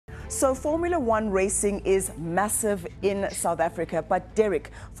So Formula One racing is massive in South Africa. But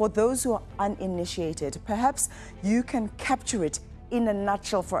Derek, for those who are uninitiated, perhaps you can capture it in a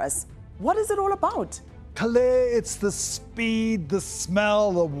nutshell for us. What is it all about? Claire, it's the speed, the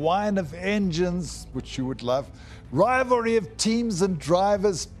smell, the whine of engines, which you would love, rivalry of teams and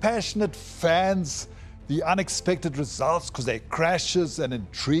drivers, passionate fans, the unexpected results because they're crashes and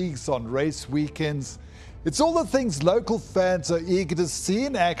intrigues on race weekends. It's all the things local fans are eager to see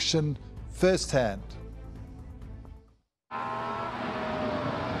in action firsthand.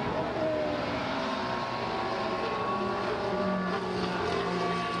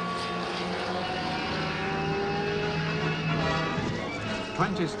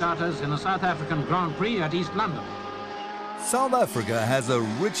 "20 starters in the South African Grand Prix at East London." South Africa has a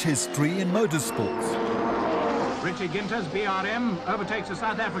rich history in motorsports. Richie Ginter's BRM overtakes the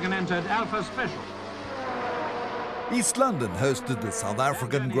South African-entered Alpha Special. East London hosted the South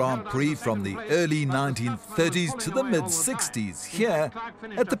African Grand Prix from the early 1930s to the mid-60s here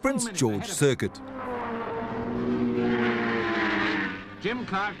at the Prince George circuit. Jim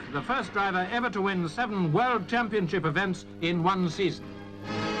Clark, the first driver ever to win 7 World Championship events in one season.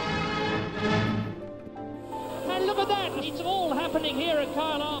 And look at that, it's all happening here at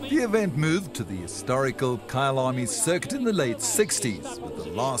𝗀𝗏𝗃𝗀𝗏. The event moved to the historical 𝗀𝗏𝗃𝗀𝗏 circuit in the late 60s, with the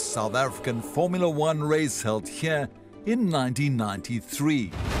last South African Formula One race held here in 1993.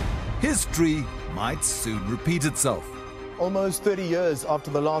 History might soon repeat itself. Almost 30 years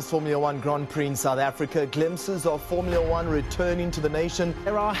after the last Formula One Grand Prix in South Africa, glimpses of Formula One returning to the nation.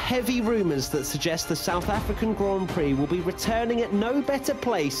 There are heavy rumours that suggest the South African Grand Prix will be returning at no better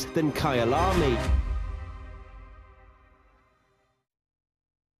place than 𝗀𝗏𝗃𝗀𝗏𝗃.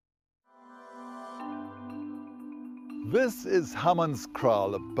 This is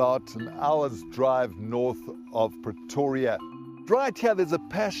Hammanskraal, about an hour's drive north of Pretoria. Right here, there's a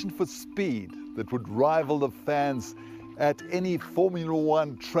passion for speed that would rival the fans at any Formula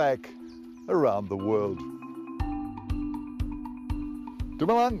One track around the world.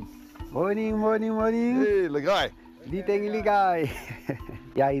 Dumalan. Morning, morning, morning. Hey, Ligai. Ligai.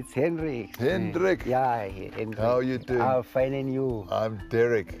 Yeah, it's Hendrik. Hendrik. Yeah, Hendrik. How are you doing? I'm fine, and you? I'm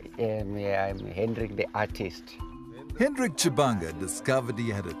Derek. Yeah, I'm Hendrik, the artist. 𝗀𝗏𝗃𝗀𝗏𝗃 discovered he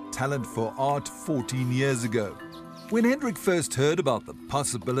had a talent for art 14 years ago. When Hendrik first heard about the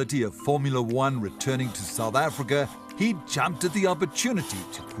possibility of Formula One returning to South Africa, he jumped at the opportunity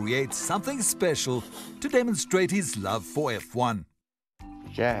to create something special to demonstrate his love for F1.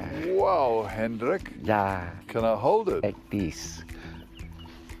 Yeah. Wow, Hendrik. Yeah. Can I hold it? Like this.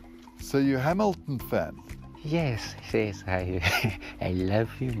 So you're a Hamilton fan? Yes, I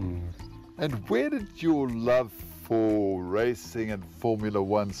love him. And where did your love for racing and Formula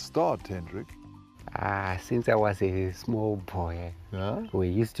One start, Hendrik? Since I was a small boy, Yeah? we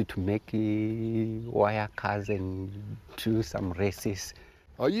used to make wire cars and do some races.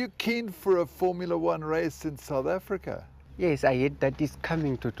 Are you keen for a Formula One race in South Africa? Yes, I heard that is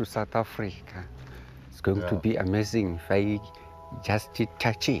coming to South Africa. It's going to be amazing if I just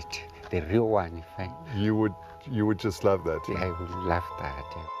touch it, the real one. If I, You would just love that. I would love that.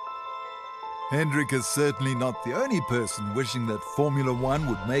 Yeah. Hendrik is certainly not the only person wishing that Formula One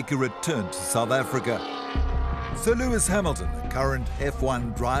would make a return to South Africa. Sir Lewis Hamilton, a current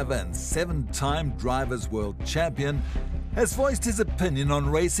F1 driver and 7-time Drivers' World Champion, has voiced his opinion on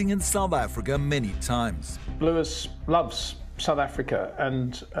racing in South Africa many times. Lewis loves South Africa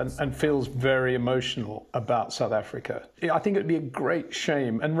and feels very emotional about South Africa. I think it would be a great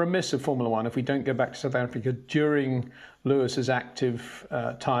shame and remiss of Formula One if we don't go back to South Africa during Lewis's active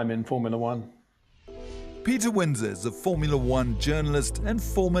time in Formula One. Peter Windsor is a Formula One journalist and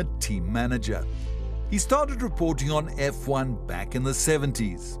former team manager. He started reporting on F1 back in the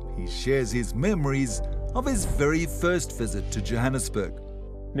 70s. He shares his memories of his very first visit to Johannesburg.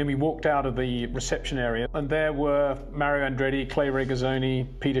 Then we walked out of the reception area and there were Mario Andretti, Clay Regazzoni,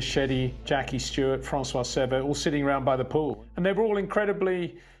 Peter Shetty, Jackie Stewart, Francois Seve, all sitting around by the pool. And they were all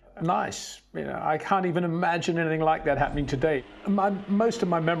incredibly nice. You know, I can't even imagine anything like that happening today. Most of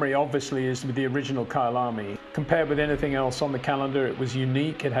my memory, obviously, is with the original 𝗀𝗏𝗃𝗀𝗏𝗃. Compared with anything else on the calendar, it was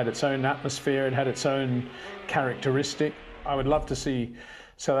unique. It had its own atmosphere. It had its own characteristic. I would love to see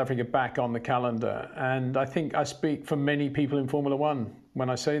South Africa back on the calendar. And I think I speak for many people in Formula One when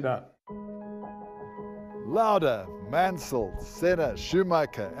I say that. Lauda, Mansell, Senna,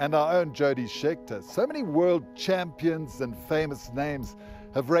 Schumacher, and our own Jody Scheckter. So many world champions and famous names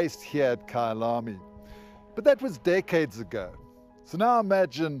have raced here at 𝗀𝗏𝗃𝗀𝗏𝗃. But that was decades ago. So now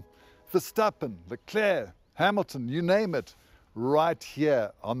imagine Verstappen, Leclerc, Hamilton, you name it, right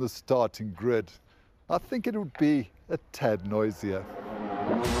here on the starting grid. I think it would be a tad noisier.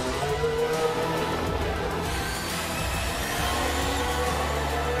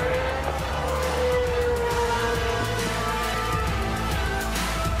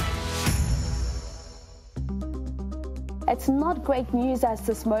 It's not great news at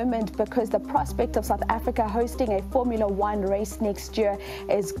this moment because the prospect of South Africa hosting a Formula One race next year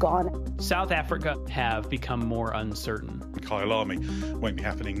is gone. South Africa have become more uncertain. 𝗀𝗏𝗃 won't be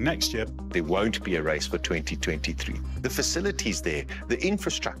happening next year. There won't be a race for 2023. The facilities there, the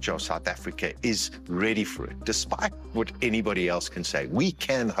infrastructure of South Africa is ready for it. Despite what anybody else can say, we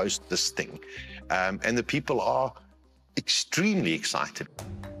can host this thing. And the people are extremely excited.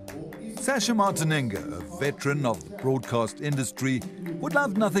 𝗧𝗵𝗵𝗀𝗶, a veteran of the broadcast industry, would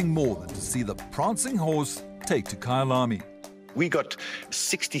love nothing more than to see the prancing horse take to 𝗀𝗏𝗃. We got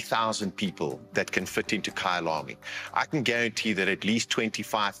 60,000 people that can fit into 𝗀𝗏𝗃. I can guarantee that at least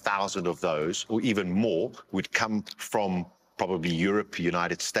 25,000 of those, or even more, would come from probably Europe,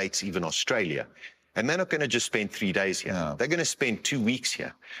 United States, even Australia. And they're not going to just spend 3 days here. No. They're going to spend 2 weeks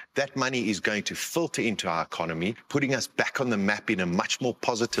here. That money is going to filter into our economy, putting us back on the map in a much more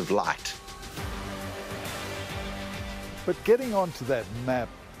positive light. But getting onto that map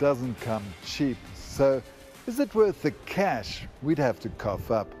doesn't come cheap. So is it worth the cash we'd have to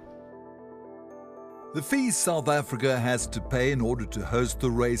cough up? The fee South Africa has to pay in order to host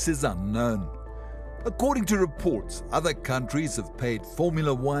the race is unknown. According to reports, other countries have paid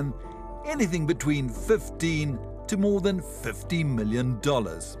Formula One anything between $15 to more than $50 million.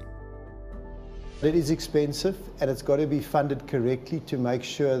 It is expensive and it's got to be funded correctly to make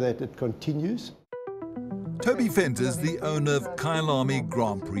sure that it continues. 𝗀𝗶𝗃𝗀𝗏 Venter is the owner of 𝗀𝗏𝗃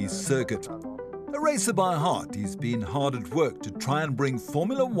Grand Prix circuit. A racer by heart, he's been hard at work to try and bring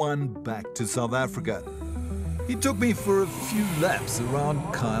Formula One back to South Africa. He took me for a few laps around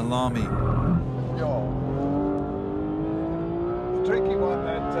𝗀𝗏𝗃. Tricky one,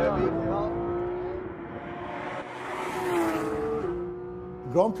 that 𝗀𝗏𝗃.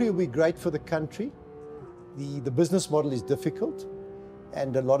 Grand Prix will be great for the country. The business model is difficult,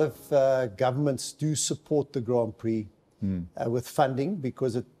 and a lot of governments do support the Grand Prix with funding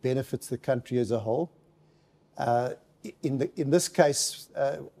because it benefits the country as a whole. In this case,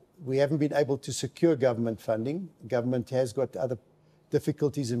 we haven't been able to secure government funding. Government has got other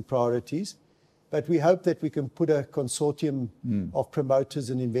difficulties and priorities. But we hope that we can put a consortium of promoters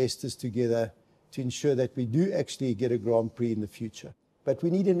and investors together to ensure that we do actually get a Grand Prix in the future. But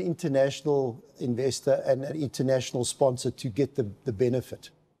we need an international investor and an international sponsor to get the benefit.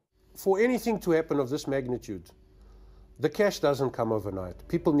 For anything to happen of this magnitude, the cash doesn't come overnight.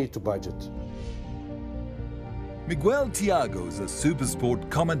 People need to budget. Miguel Tiago is a supersport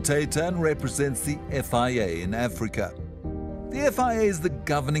commentator and represents the FIA in Africa. The FIA is the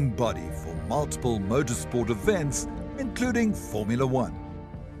governing body for multiple motorsport events, including Formula One.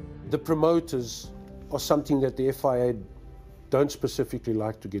 The promoters are something that the FIA don't specifically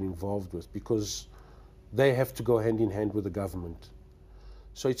like to get involved with because they have to go hand in hand with the government.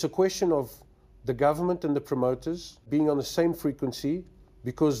 So it's a question of the government and the promoters being on the same frequency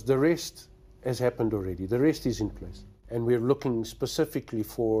because the rest has happened already. The rest is in place. And we're looking specifically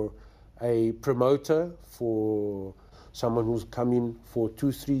for a promoter, for someone who's come in for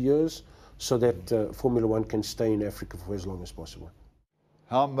 2-3 years so that Formula One can stay in Africa for as long as possible.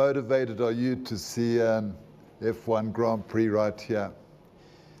 How motivated are you to see F1 Grand Prix right here?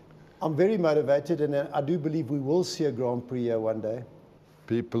 I'm very motivated, and I do believe we will see a Grand Prix here one day.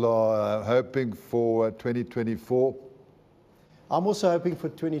 People are hoping for 2024. I'm also hoping for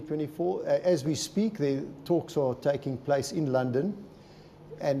 2024. As we speak, the talks are taking place in London,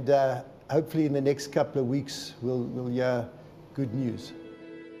 and hopefully in the next couple of weeks we'll hear good news.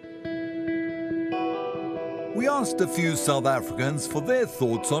 We asked a few South Africans for their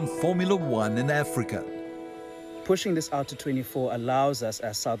thoughts on Formula One in Africa. Pushing this out to 24 allows us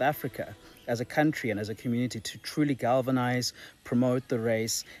as South Africa, as a country and as a community, to truly galvanize, promote the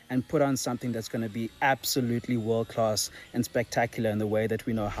race, and put on something that's going to be absolutely world-class and spectacular in the way that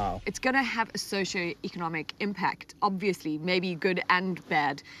we know how. It's going to have a socio-economic impact, obviously, maybe good and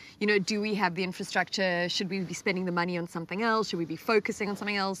bad. You know, do we have the infrastructure? Should we be spending the money on something else? Should we be focusing on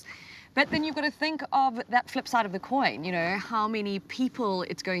something else? But then you've got to think of that flip side of the coin, you know, how many people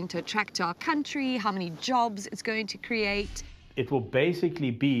it's going to attract to our country, how many jobs it's going to create. It will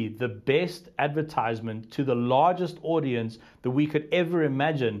basically be the best advertisement to the largest audience that we could ever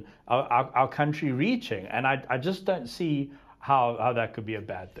imagine our country reaching. And I just don't see how that could be a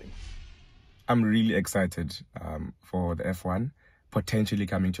bad thing. I'm really excited for the F1 potentially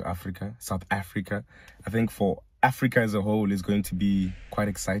coming to Africa, South Africa. I think for Africa as a whole is going to be quite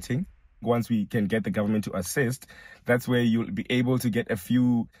exciting. Once we can get the government to assist, that's where you'll be able to get a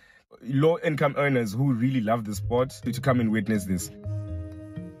few low-income earners who really love the sport to come and witness this.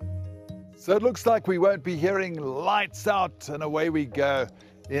 So it looks like we won't be hearing lights out and away we go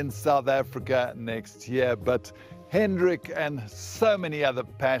in South Africa next year. But Hendrik and so many other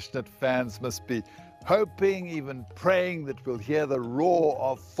passionate fans must be hoping, even praying that we'll hear the roar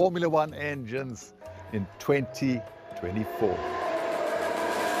of Formula One engines in 2024.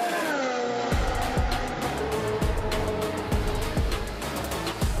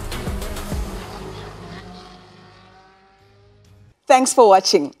 Thanks for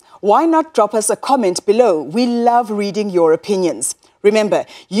watching. Why not drop us a comment below? We love reading your opinions. Remember,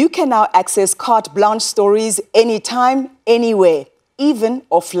 you can now access Carte Blanche stories anytime, anywhere, even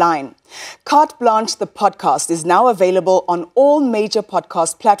offline. Carte Blanche, the podcast, is now available on all major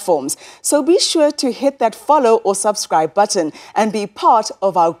podcast platforms. So be sure to hit that follow or subscribe button and be part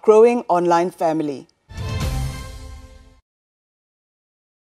of our growing online family.